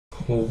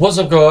What's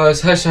up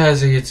guys,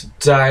 HAZZA here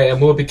today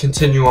and we'll be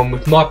continuing on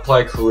with my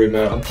play career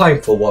mode. I'm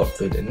playing for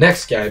Watford and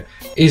next game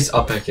is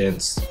up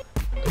against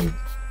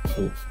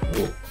the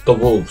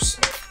Wolves.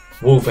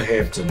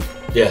 Wolverhampton.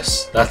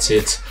 Yes, that's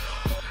it.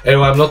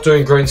 Anyway, I'm not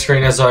doing green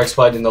screen as I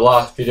explained in the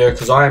last video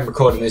because I am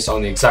recording this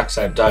on the exact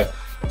same day.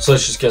 So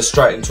let's just get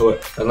straight into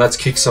it and let's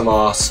kick some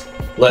ass.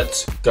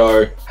 Let's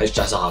go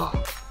HAZZA.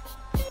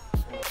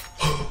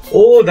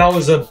 Oh, that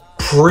was a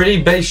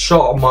pretty beast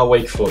shot on my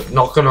weak foot,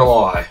 not gonna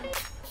lie.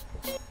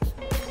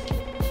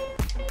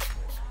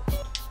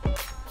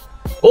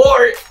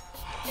 Or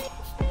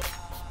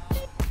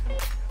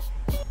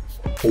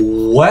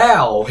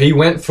wow, he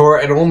went for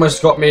it and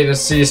almost got me an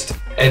assist,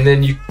 and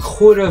then you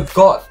could have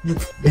got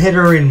the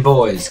header in,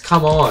 boys.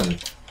 Come on,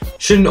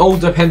 shouldn't all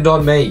depend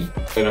on me.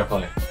 Get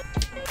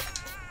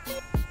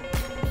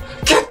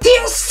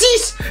the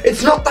assist.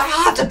 It's not that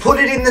hard to put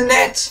it in the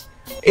net.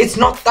 It's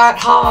not that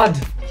hard.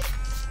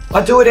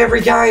 I do it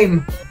every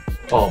game.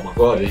 Oh my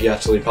god, he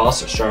actually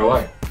passed it straight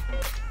away.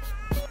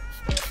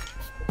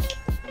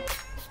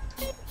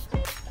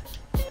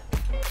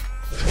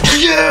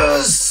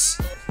 Yes!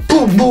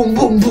 Boom, boom,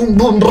 boom, boom,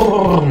 boom,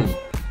 boom.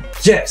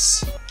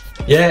 Yes.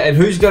 Yeah, and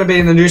who's going to be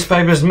in the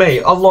newspapers? Me,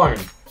 alone.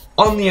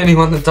 I'm the only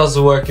one that does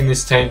the work in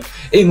this team.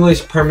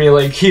 English Premier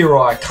League, here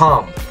I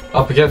come.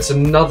 Up against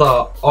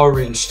another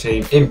orange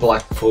team in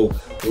Blackpool.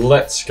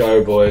 Let's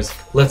go, boys.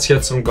 Let's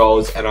get some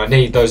goals, and I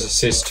need those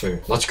assists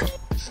too. Let's go.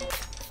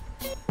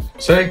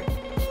 See?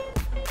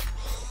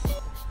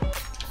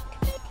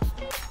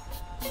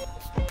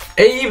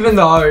 Even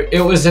though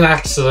it was an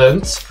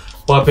accident,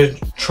 by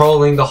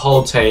patrolling the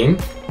whole team,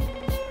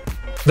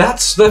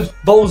 that's the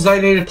balls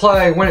they need to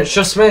play when it's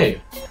just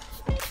me.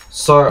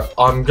 So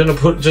I'm gonna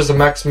put just a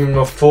maximum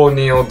of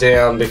 4-0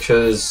 down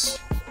because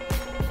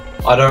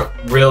I don't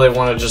really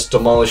want to just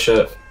demolish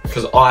it,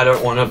 because I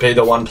don't want to be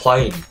the one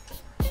playing.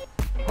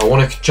 I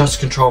want to just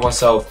control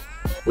myself,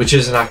 which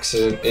is an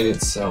accident in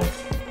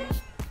itself.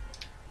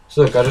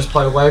 So look, I just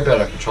play way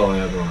better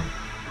controlling everyone.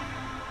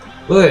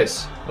 Look at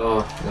this.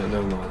 Oh, no,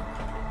 never mind.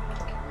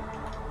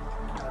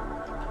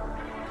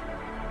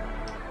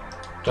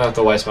 Don't have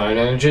to waste my own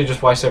energy,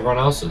 just waste everyone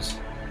else's.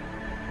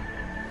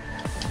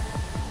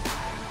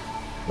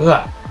 Look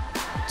at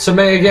that. To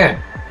me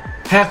again.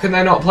 How can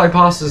they not play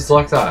passes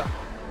like that?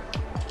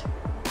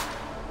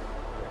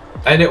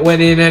 And it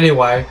went in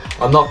anyway.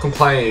 I'm not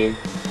complaining.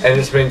 And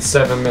it's been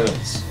 7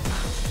 minutes.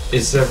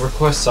 Is there a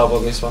request sub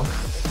on this one?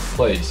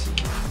 Please.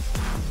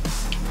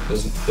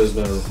 There's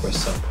no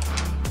request sub.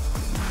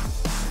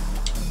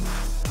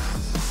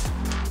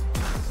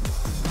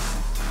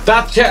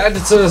 That counted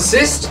as an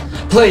assist?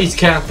 Please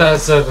count that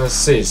as an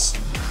assist.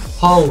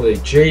 Holy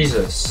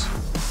Jesus.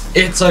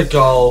 It's a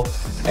goal,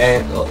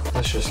 and oh,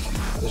 let's just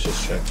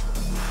check.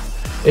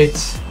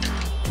 It's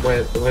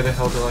where the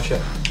hell do I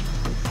check?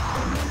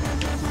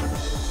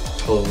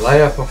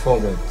 Player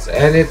performance,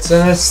 and it's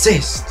an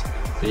assist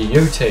for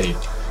UT.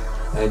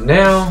 And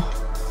now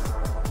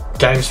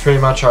game's pretty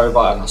much over,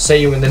 and I'll see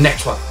you in the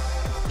next one.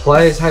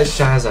 Players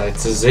HAZZA.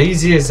 It's as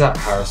easy as that,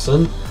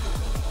 Harrison.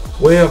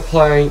 We are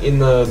playing in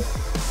the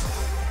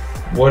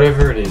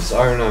whatever it is,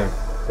 I don't know.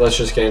 Let's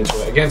just get into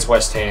it. Against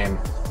West Ham.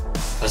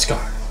 Let's go.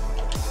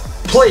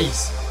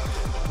 Please!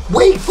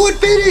 Weak foot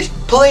finish!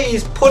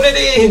 Please, put it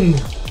in!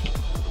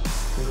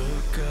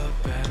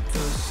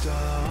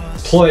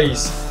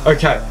 Please.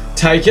 Okay,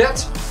 take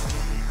it.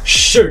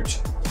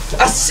 Shoot.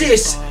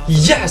 Assist!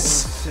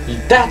 Yes!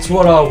 That's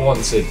what I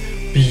wanted.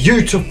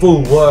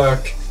 Beautiful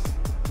work.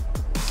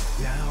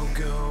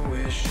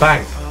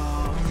 Bang.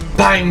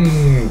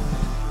 Bang!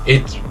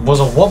 It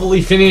was a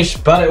wobbly finish,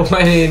 but it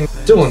went in.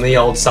 Doing the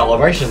old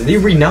celebration, the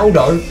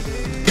Ronaldo.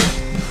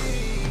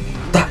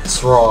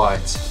 That's right.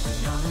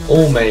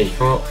 All me.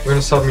 Well, we're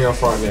gonna sub me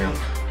off right now.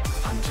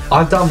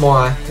 I've done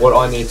what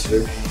I need to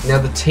do. Now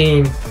the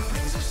team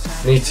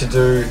need to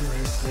do.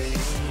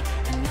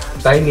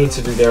 They need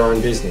to do their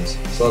own business.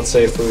 So let's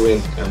see if we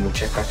win, and we'll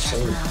check back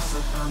soon.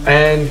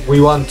 And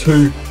we won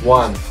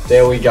 2-1.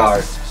 There we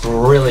go.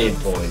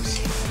 Brilliant,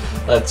 boys.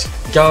 Let's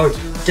go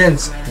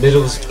against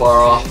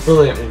Middlesbrough.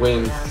 Brilliant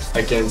win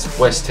against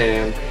West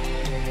Ham.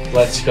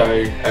 Let's go,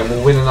 and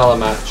we'll win another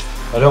match.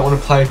 I don't want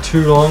to play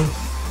too long,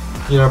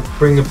 you know,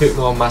 bring a bit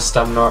more of my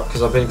stamina up,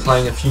 because I've been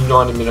playing a few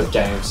 90-minute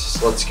games.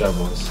 So let's go,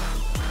 boys.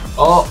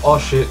 Oh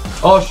shit,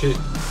 oh shit.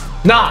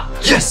 Nah,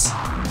 yes!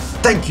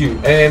 Thank you,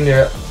 and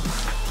yeah,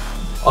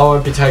 I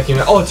won't be taking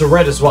it. Oh, it's a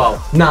red as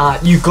well. Nah,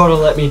 you gotta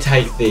let me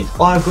take this.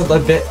 I've got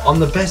I'm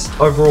the best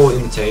overall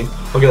in the team.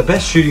 I've got the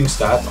best shooting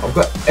stats. I've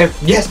got,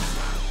 yes,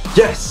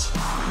 yes,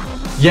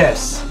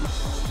 yes.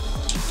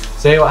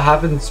 See what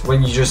happens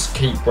when you just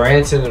keep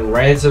ranting and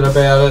ranting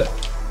about it?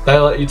 They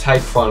let you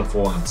take fun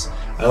for once.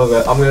 And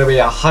look, I'm going to be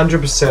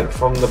 100%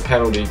 from the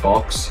penalty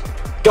box.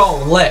 Go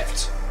on,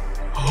 left.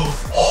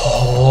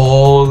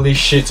 Holy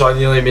shit, I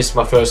nearly missed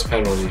my first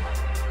penalty.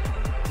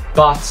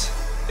 But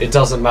it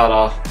doesn't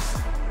matter.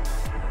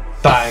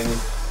 Bang.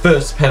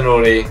 First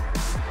penalty.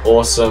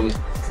 Awesome.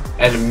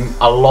 And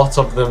a lot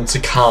of them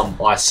to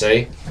come, I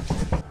see.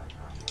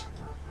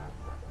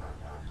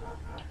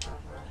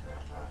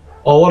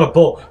 Oh, what a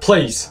ball.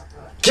 Please.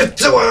 Get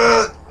to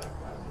it!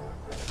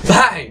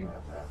 Bang!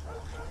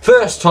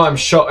 First time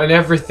shot and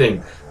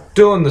everything.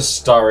 Doing the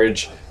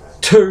Sturridge.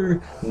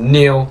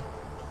 2-0.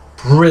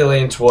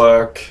 Brilliant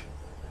work.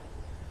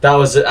 That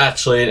was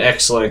actually an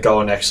excellent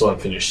goal and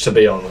excellent finish, to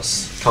be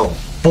honest. Come on,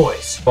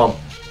 boys. Come on.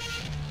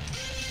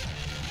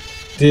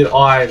 Did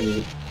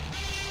I...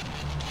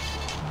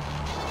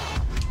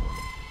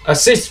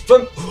 Assist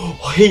for...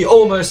 He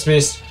almost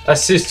missed.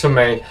 Assist for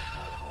me.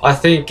 I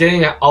think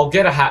I'll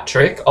get a hat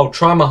trick. I'll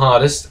try my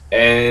hardest,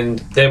 and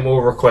then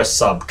we'll request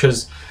sub.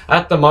 Because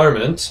at the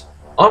moment,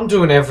 I'm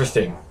doing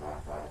everything.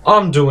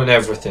 I'm doing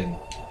everything.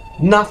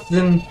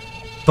 Nothing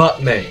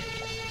but me.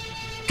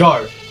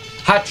 Go.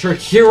 Hat trick,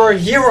 hero,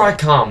 here I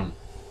come.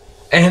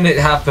 And it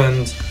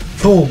happened.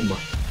 Boom.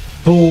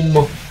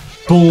 Boom.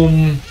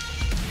 Boom.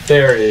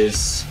 There it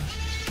is.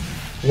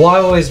 Why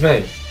always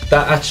me?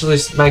 That actually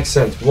makes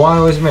sense. Why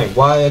always me?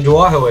 Why do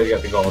I always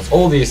get the goals?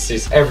 All the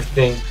assists,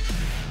 everything.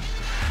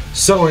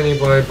 So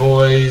anyway,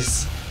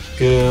 boys,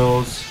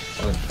 girls,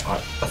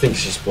 I think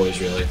it's just boys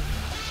really.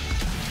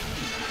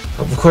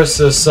 I've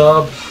requested a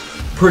sub.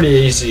 Pretty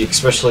easy,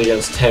 especially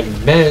against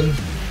 10 men.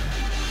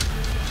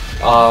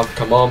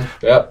 Come on.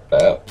 Yep.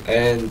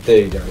 And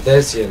there you go.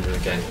 There's the end of the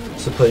game.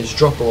 So please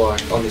drop a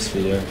like on this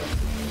video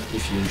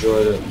if you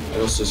enjoyed it,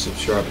 and also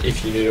subscribe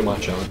if you're new to my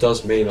channel. It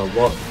does mean a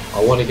lot.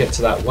 I want to get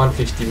to that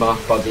 150 mark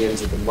by the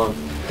end of the month.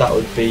 That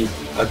would be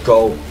a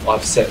goal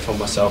I've set for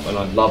myself, and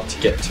I'd love to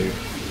get to.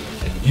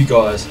 And you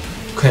guys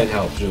can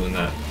help doing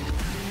that.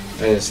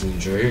 And it's an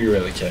injury. Who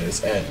really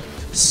cares? And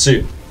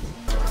soon.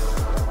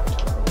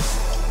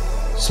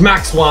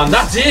 Smacks one.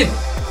 That's it.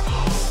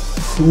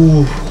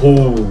 Ooh,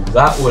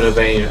 that would have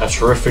been a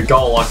terrific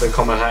goal, like the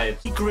commentator.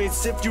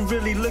 If you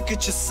really look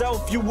at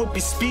yourself, you would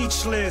be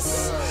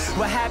speechless.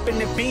 What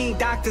happened to being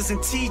doctors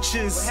and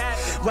teachers?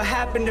 What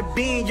happened to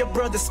being your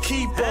brother's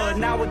keeper?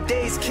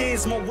 Nowadays,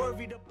 kids more worried.